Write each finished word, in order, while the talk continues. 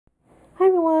Hi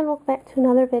everyone, welcome back to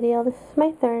another video. This is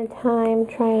my third time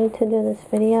trying to do this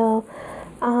video.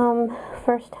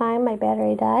 First time my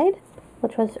battery died,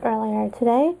 which was earlier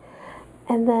today.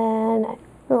 And then a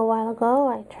little while ago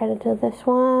I tried to do this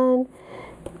one,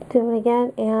 do it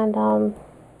again, and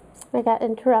I got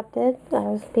interrupted. I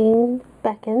was being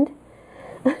beckoned.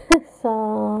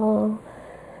 So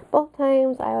both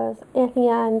times I was at the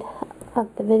end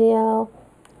of the video.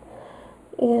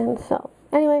 And so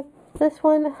anyway, this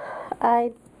one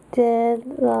I did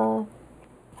the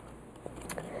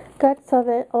guts of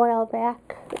it a while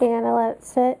back, and I let it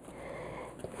sit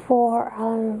for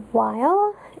a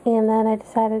while, and then I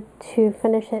decided to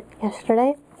finish it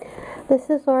yesterday. This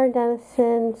is Laura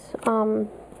Denison's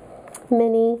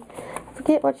mini. I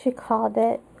forget what she called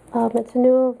it. It's a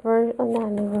newer version, not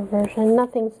a newer version,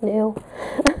 nothing's new.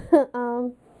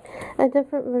 A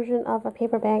different version of a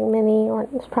paper bag mini, or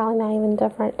it's probably not even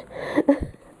different.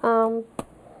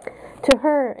 To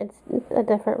her, it's a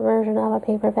different version of a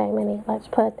paper bag mini. Let's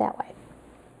put it that way.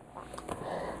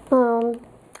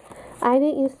 I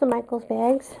didn't use the Michaels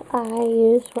bags. I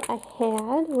used what I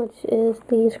had, which is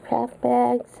these craft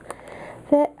bags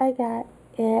that I got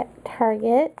at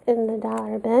Target in the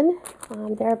dollar bin.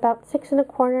 They're about 6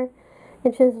 1/4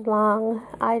 inches long.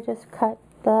 I just cut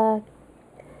the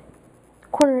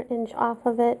 1/4 inch off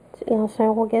of it,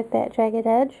 so we'll get that jagged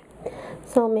edge.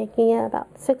 So making it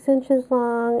about 6 inches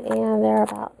long, and they're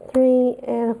about 3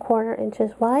 1/4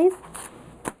 inches wide.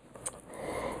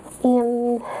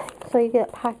 And so you get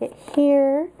a pocket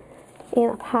here,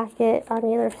 and a pocket on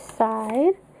either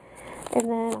side, and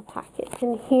then a pocket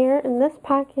in here. And this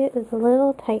pocket is a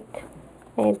little tight.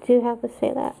 I do have to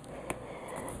say that.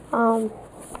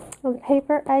 The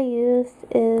paper I used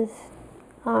is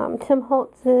Tim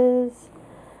Holtz's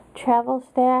travel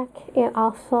stack, and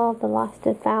also the Lost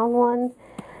and Found one.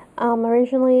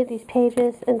 Originally, these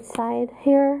pages inside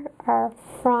here are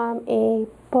from a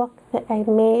book that I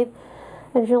made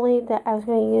originally that I was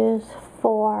going to use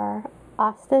for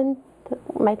Austin,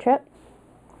 my trip.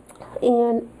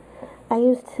 And I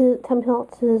used Tim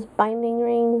Holtz's binding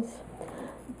rings,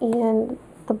 and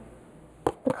the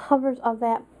covers of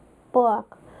that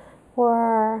book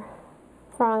were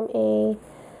from a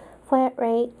flat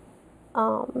rate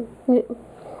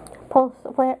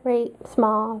flat rate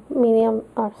small mailing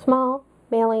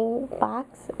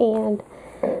box, and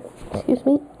excuse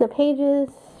me, the pages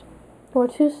were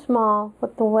too small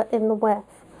with in the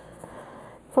width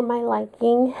for my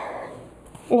liking,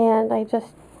 and I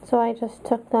just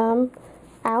took them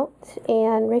out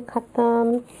and recut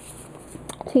them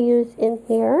to use in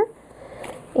here.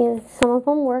 And some of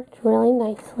them worked really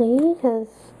nicely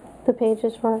because the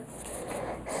pages were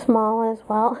small as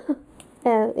well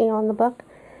as in the book.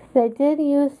 And I did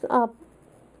use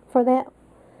for that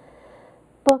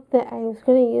book that I was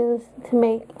going to use to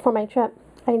make for my trip,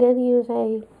 I did use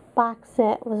a box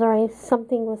that was already,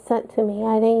 something was sent to me.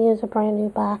 I didn't use a brand new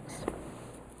box.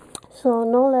 So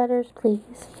no letters,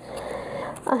 please.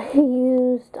 I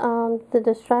used the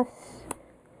Distress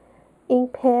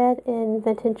ink pad in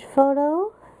Vintage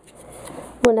Photo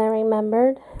when I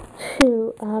remembered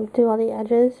to do all the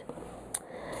edges.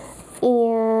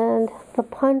 And the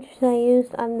punch that I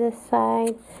used on this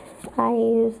side, I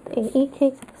used an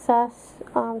E-Cake Success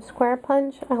square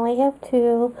punch. I only have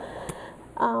 2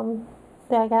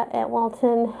 that I got at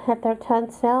Walton at their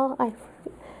 10th sale. I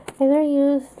either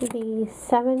used the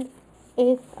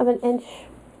 7/8 of an inch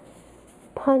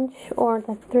punch or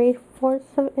the 3/4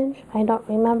 of an inch. I don't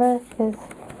remember because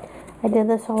I did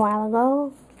this a while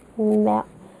ago. And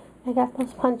I got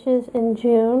those punches in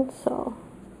June, so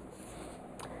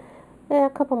a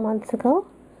couple months ago.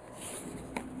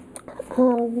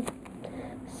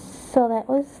 So that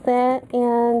was that.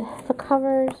 And the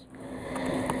covers,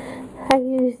 I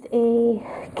used a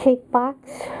cake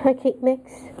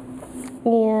mix,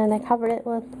 and I covered it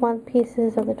with 1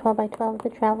 pieces of the 12x12 of the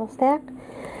travel stack.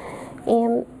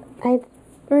 And I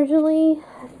originally,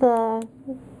 the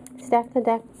Stack the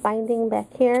Deck binding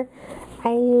back here,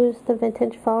 I used the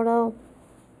Vintage Photo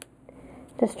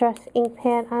Distress ink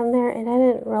pad on there, and I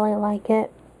didn't really like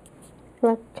it. It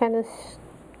looked kind of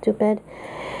stupid.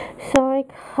 So I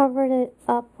covered it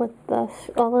up with a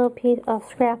little piece of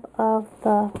scrap of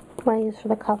what I used for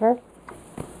the cover,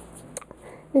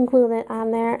 and glued it on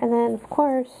there. And then, of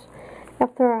course,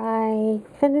 after I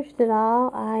finished it all,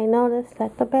 I noticed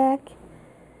that the back,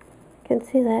 you can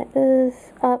see that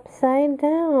is upside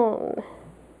down.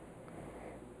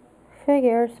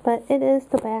 Figures, but it is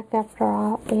the back after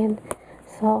all, and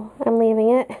so I'm leaving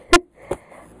it.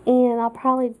 And I'll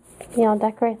probably,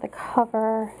 decorate the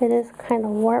cover. It is kind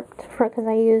of warped because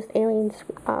I used Aleen's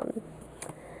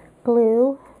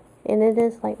glue and it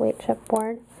is lightweight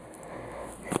chipboard.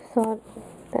 So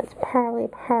that's probably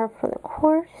par for the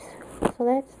course. So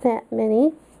that's that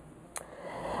mini.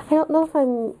 I don't know if I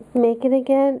make it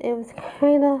again. It was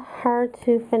kind of hard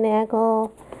to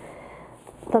finagle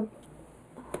the,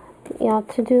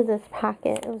 to do this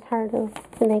pocket. It was hard to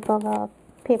finagle the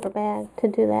paper bag to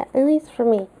do that, at least for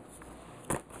me.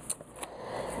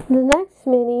 The next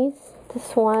minis,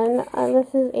 this one,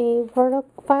 this is a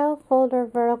file folder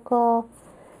vertical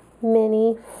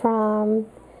mini from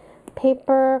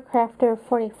Paper Crafter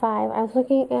 45. I was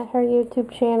looking at her YouTube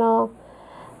channel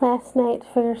last night to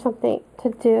figure something to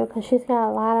do because she's got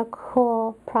a lot of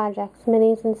cool projects,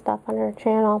 minis and stuff on her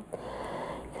channel.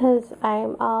 Because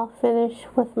I'm all finished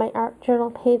with my art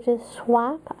journal pages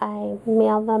swap. I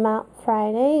mailed them out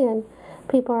Friday and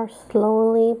people are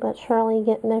slowly but surely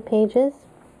getting their pages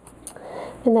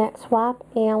in that swap.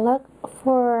 And look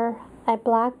for a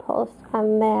blog post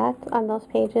on those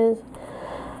pages,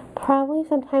 probably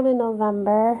sometime in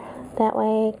November. That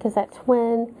way, because that's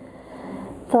when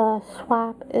the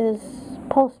swap is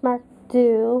postmarked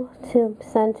due to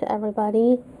send to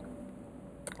everybody.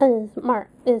 Is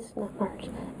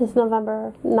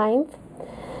November 9th.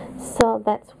 So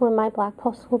that's when my blog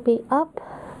post will be up.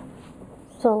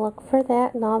 So look for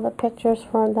that and all the pictures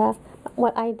for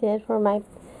what I did for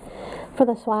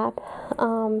the swap.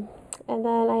 And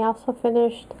then I also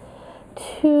finished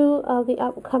 2 of the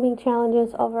upcoming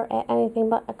challenges over at Anything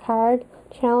But a Card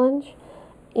challenge.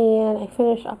 And I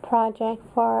finished a project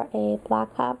for a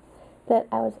block hop that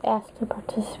I was asked to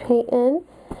participate in.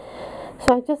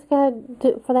 So I just gotta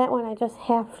do, for that one, I just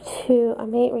have to, I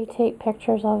may retake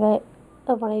pictures of it,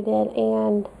 of what I did,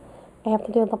 and I have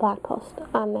to do the blog post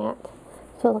on that.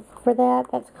 So look for that.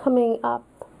 That's coming up,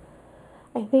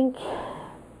 I think,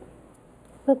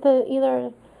 with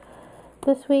either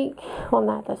this week, well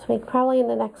not this week, probably in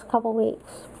the next couple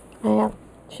weeks.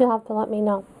 She'll have to let me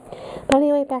know. But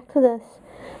anyway, back to this.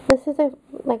 This is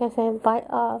like I said,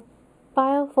 file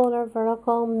folder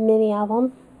vertical mini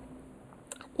album.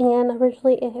 And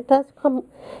originally it does come,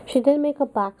 she did make a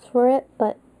box for it,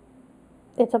 but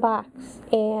it's a box,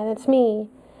 and it's me,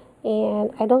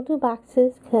 and I don't do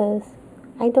boxes because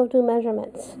I don't do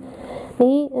measurements.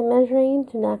 Me and measuring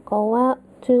do not go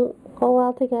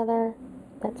well together.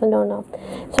 That's a no-no.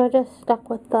 So I just stuck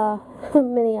with the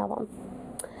mini album.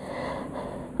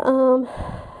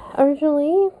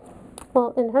 Originally,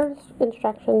 well, in her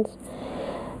instructions,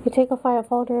 you take a file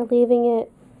folder, leaving it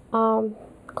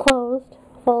closed,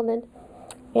 folded,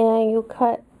 and you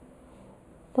cut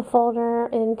the folder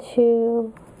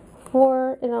into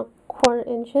 4 1/4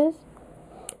 inches,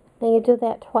 and you do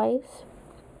that twice,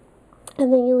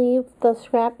 and then you leave the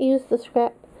scrap, use the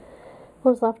scrap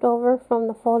was left over from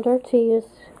the folder to use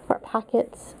for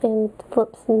pockets and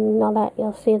flips and all that.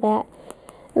 You'll see that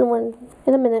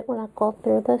in a minute when I go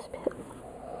through this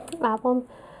album.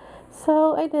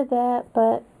 So I did that,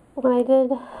 but when I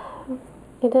did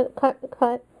cut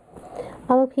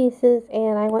all the pieces,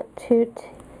 and I went to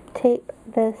tape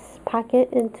this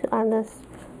pocket on this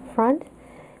front,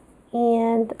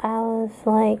 and I was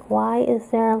like, why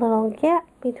is there a little gap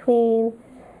between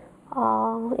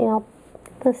the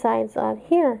sides on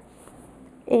here?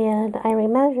 And I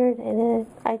remeasured, and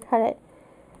I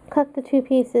cut the 2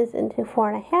 pieces into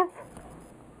 4.5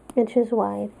 inches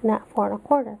wide, not 4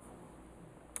 1/4.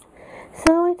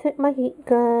 So I took my heat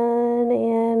gun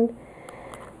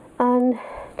and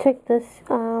took this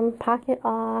pocket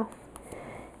off,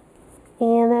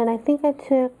 and then I took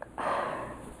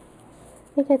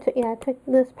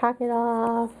this pocket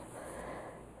off,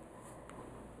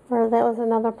 or that was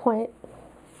another point.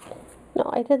 No,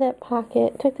 I did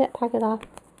took that pocket off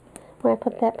when I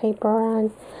put that paper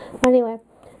on. Anyway,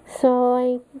 so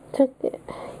I took that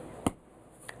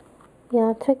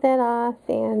off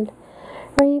and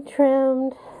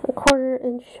retrimmed a 1/4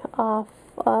 inch off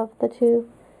of the 2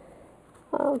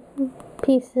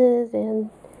 pieces, and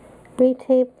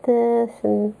retaped this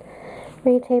and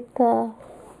retaped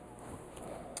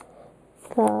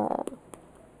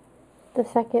the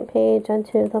second page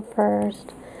onto the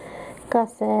first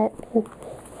gusset,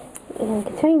 and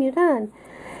continued on.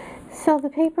 So the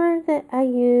paper that I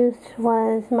used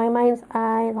was My Mind's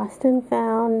Eye, Lost and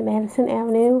Found, Madison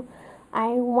Avenue.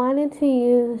 I wanted to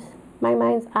use My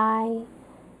Mind's Eye,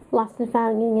 Lost and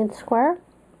Found, Union Square,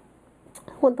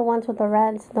 with the ones with the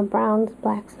reds, the browns,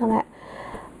 blacks, and all that.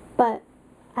 But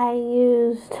I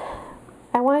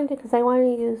wanted to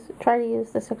try to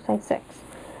use the 6x6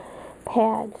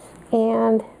 pads,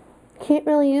 and can't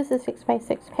really use the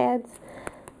 6x6 pads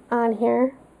on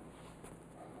here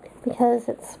because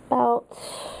it's about,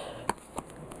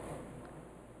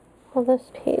 Well,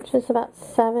 this page is about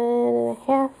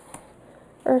 7.5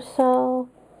 or so.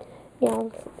 You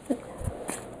know,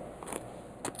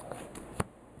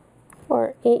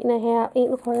 or 8.5,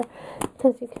 8.25,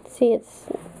 because you can see it's,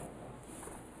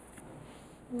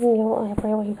 you know,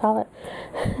 what you call it,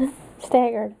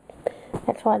 staggered.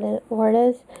 That's what it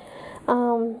is.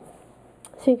 So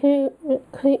you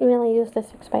couldn't really use the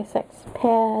 6x6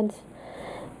 pads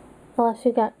unless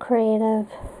you got creative.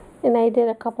 And I did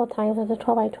a couple times with the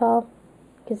 12x12. You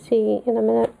can see in a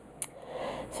minute.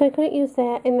 So I couldn't use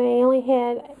that, and I only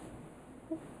had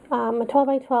a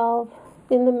 12x12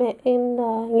 in the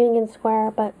Union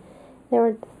Square, but there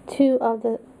were two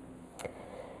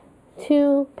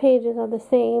pages of the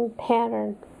same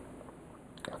pattern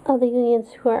of the Union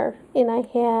Square, and I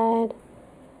had,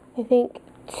 I think,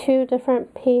 2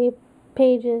 different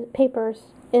papers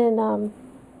in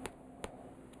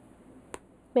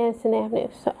Madison Avenue,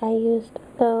 so I used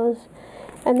those.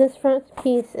 And this first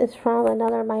piece is from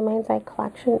another My Mind's Eye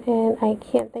collection, and I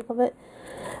can't think of it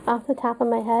off the top of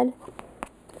my head.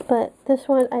 But this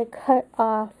one I cut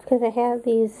off because I have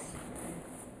these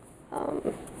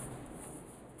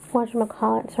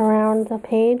whatchamacallits around the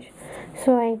page.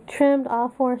 So I trimmed all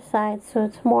 4 sides so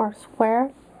it's more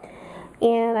square.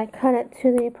 And I cut it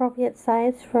to the appropriate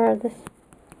size for this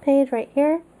page right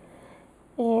here.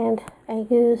 And I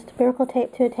used Miracle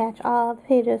Tape to attach all the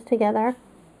pages together,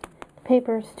 the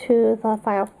papers to the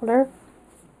file folder.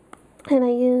 And I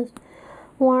used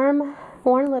warm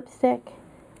lipstick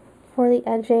for the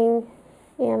edging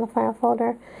and the file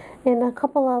folder. And a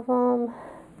couple of them,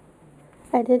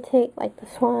 I did take, like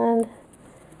this one,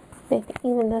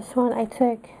 even this one, I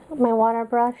took my water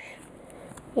brush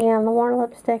and the warm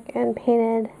lipstick and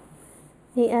painted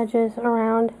the edges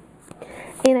around.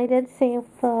 And I did save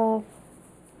the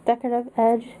decorative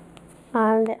edge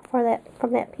on that,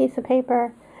 from that piece of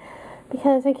paper,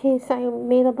 because in case I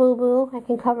made a boo-boo, I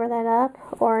can cover that up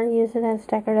or use it as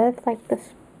decorative, like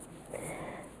this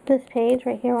page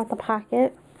right here with the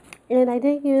pocket. And I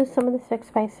did use some of the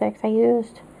 6x6. I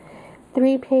used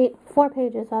 4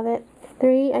 pages of it.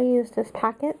 3 I used as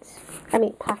pockets. I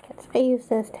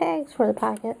used as tags for the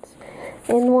pockets.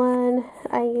 And 1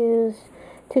 I used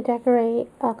to decorate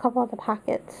a couple of the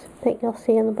pockets that you'll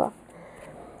see in the book.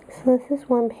 So this is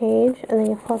 1 page, and then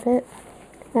you flip it.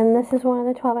 And this is one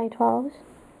of the 12x12s.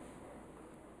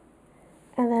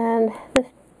 And then this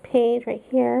page right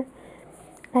here,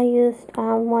 I used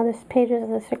one of the pages of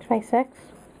the 6x6.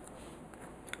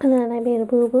 And then I made a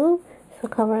boo-boo, so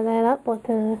cover that up with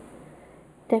the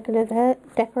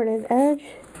decorative edge.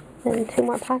 Then 2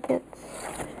 more pockets.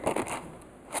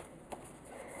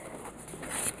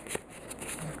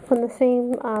 On the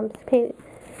same page,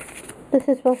 this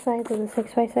is both sides of the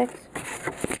 6x6.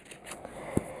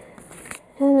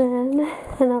 And then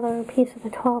another piece of the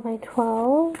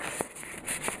 12x12.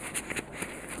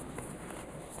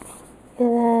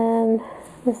 And then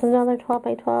this is another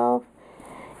 12x12.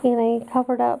 And I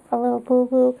covered up a little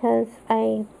boo-boo because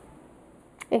I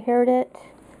haired it.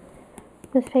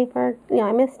 This paper,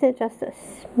 I missed it just a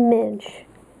smidge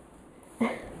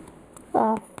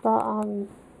off the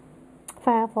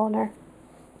file folder.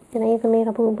 And I even made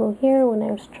a boo-boo here when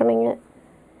I was trimming it.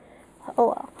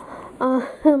 Oh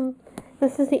well.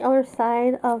 This is the other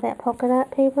side of that polka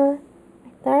dot paper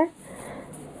right there.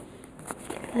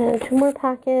 And 2 more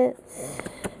pockets.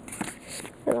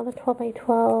 Another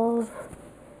 12x12.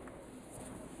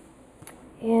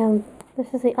 And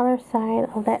this is the other side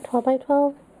of that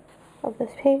 12x12 of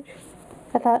this page.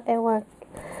 I thought it would,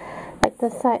 like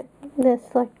this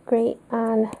looked great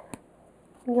on,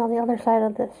 the other side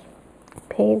of this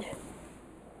page.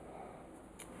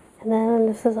 And then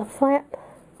this is a flap.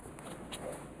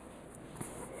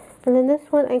 And then this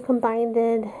one I combined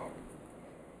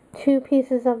 2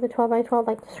 pieces of the 12x12,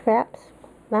 like the scraps.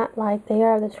 Not like they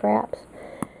are the scraps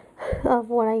of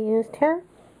what I used here.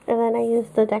 And then I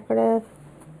used the decorative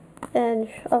edge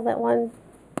of that 1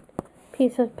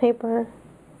 piece of paper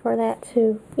for that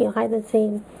to, hide the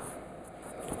seam.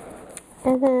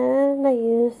 And then I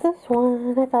used this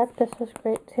one. I thought this was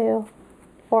great too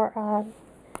for a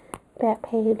back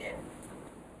page.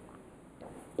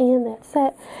 And that's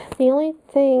it. The only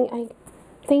thing I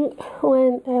think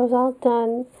when I was all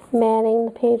done matting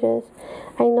the pages,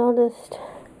 I noticed,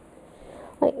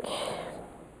 like,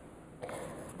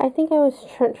 I think I was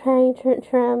trying to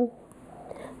trim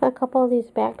a couple of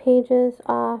these back pages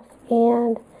off,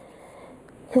 and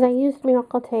because I used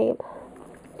Miracle Tape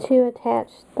to attach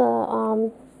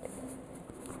the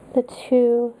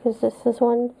 2, because this is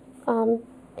one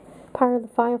part of the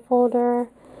file folder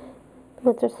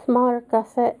with the smaller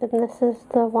gusset, and this is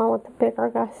the one with the bigger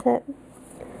gusset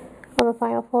of the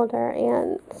file folder,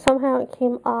 and somehow it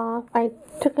came off. I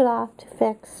took it off to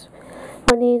fix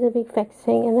what needed to be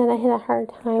fixing, and then I had a hard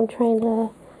time trying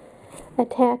to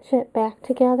attach it back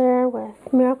together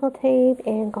with Miracle Tape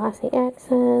and glossy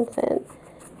accents, and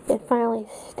it finally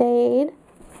stayed.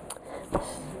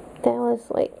 That was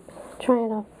like trying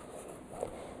to,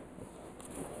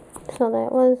 so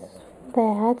that was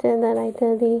that, and then I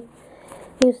did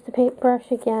use the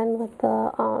paintbrush again with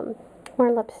the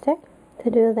more lipstick to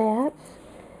do that,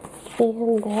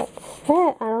 and that's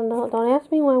it. I don't know, don't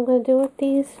ask me what I'm going to do with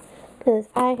these, because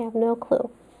I have no clue.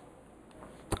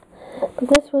 But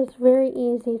this was very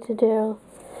easy to do.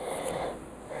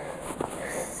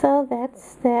 So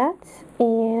that's that,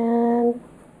 and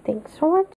thanks for watching.